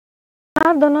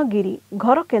जनार्दन गिरी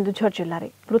घर केन्दुझर जिले में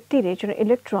वृत्ति रे जन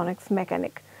इलेक्ट्रोनिक्स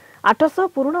मैकेनिक 800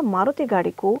 पुराना मारुति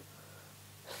गाड़ी को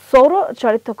सौर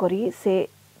चालित करी से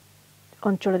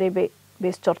अंचल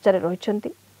बेस चर्चा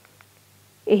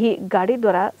रही गाड़ी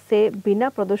द्वारा से बिना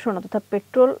प्रदूषण तथा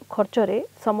पेट्रोल खर्च रे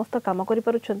समस्त काम करि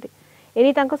पारुछंती।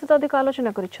 एनी तांको सहित अधिक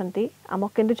आलोचना करिसेंती आम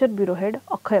केन्दुझर ब्यूरो हेड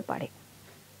अक्षय पाढ़ी।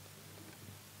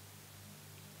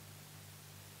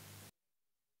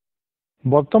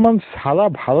 वर्तमान सारा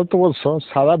भारतवर्ष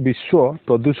सारा विश्व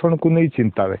प्रदूषण को नहीं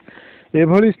चिंता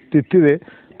एभली स्थिति रे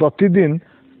प्रतिदिन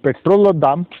पेट्रोल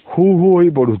दाम हु हु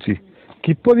हो बढ़ुची।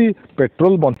 किपरि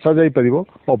पेट्रोल बंचा जाई परिबो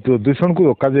और प्रदूषण को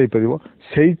रोका जाई परिबो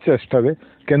सेही चेष्टा रे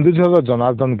केन्दुझर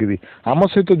जनार्दन गिरी आम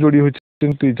सहित जोड़ी होती।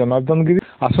 जनार्दन गिरी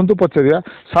आसतु पचारिया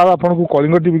सार आपन को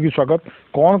कलिंग टीवी की स्वागत।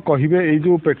 कौन कहिबे ए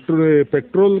जो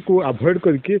पेट्रोल को अवॉइड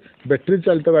करके बैटरी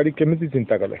चालित गाड़ी केमिति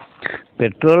चिंता कले?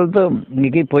 पेट्रोल तो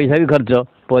निकी पैसा भी खर्च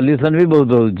पॉल्यूशन भी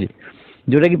बहुत होउची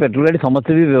जोटा कि पेट्रोल गाड़ी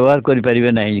समस्त भी व्यवहार करि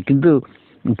परिबे नाही किंतु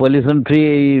पॉल्यूशन फ्री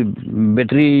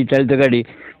बैटरी चालित गाड़ी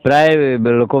प्राय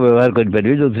लोक व्यवहार करि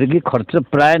परिबे जो कि खर्च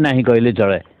प्राय नाही कहले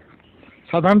चले।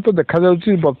 साधारणतः देखा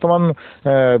जाउची वर्तमान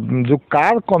जो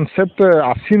कार कॉन्सेप्ट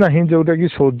आसी नाही जोटा कि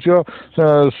सूर्य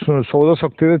सौर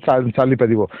शक्ति रे चली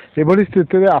परिबो एभली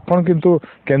स्थिति रे आपण किंतु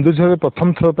केन्दुझर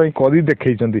प्रथम थर पई करी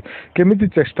देखैचंदी केमिति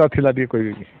चेष्टा थिला दिए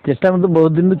कहबे कि? चेष्टा मतलब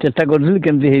बहुत दिन चेष्टा करथिल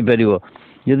केमिति हेई परिबो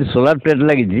यदि सोलार प्लेट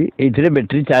लागि जी एथिरे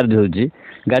बैटरी चार्ज होची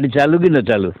गाड़ी चालू कि न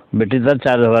चालू बैटरी तार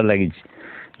चार्ज होवार लागि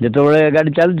जिते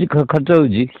गाड़ी चलुची खर्च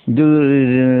होची जो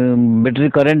बैटरी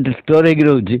करेन्ट स्टोर हो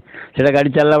रोची से गाड़ी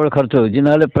चलला बेले खर्च होची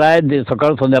ना प्राय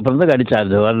सकाल संध्या पर्यंत गाड़ी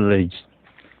चार्ज होवार रही।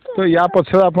 तो या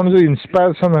पछे आपन जो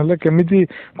इंस्पिरेशन हले केमिति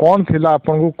कौन थिला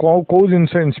आपन को को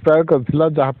जिंस इंस्पायर करथिला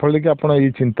जहा फले कि आपन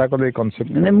ई चिंता करे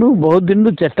कांसेप्ट? नहीं मु बहुत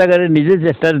दिन चेष्टा करे निजे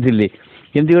चेष्टा थिली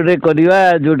केमति गोटे करवा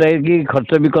जोटा कि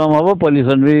खर्च भी कम हबो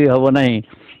पॉल्यूशन भी हबो नाही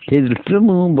से दृष्टि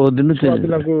बहुत दिन छुआ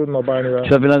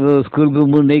पिला स्कूल को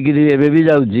मुझे भी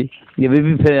जाऊँगी भी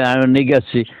नहीं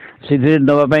आसी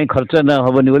नापी खर्च न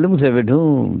हेनी बोली मुझे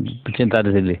चिंता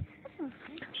थी।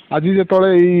 आज जो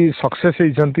सक्सेस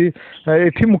होती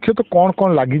मुख्यतः कौन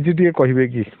कौन लगी कहे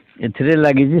कि? ए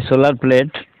लगी solar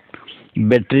plate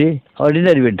battery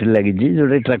ordinary battery लगी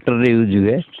जोटा ट्रैक्टर यूज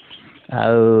हुए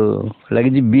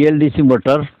लगी BLDC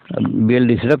motor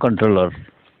BLDC controller.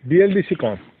 BLDC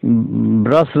कौन?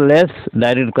 ब्रशलेस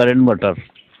डायरेक्ट करेंट मोटर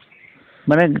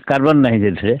माने कार्बन नहीं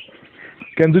जे।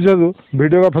 केन्दुझर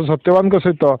वीडियोग्राफर सत्यवान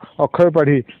सहित अक्षय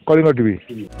पाढ़ी कलिंग टीवी।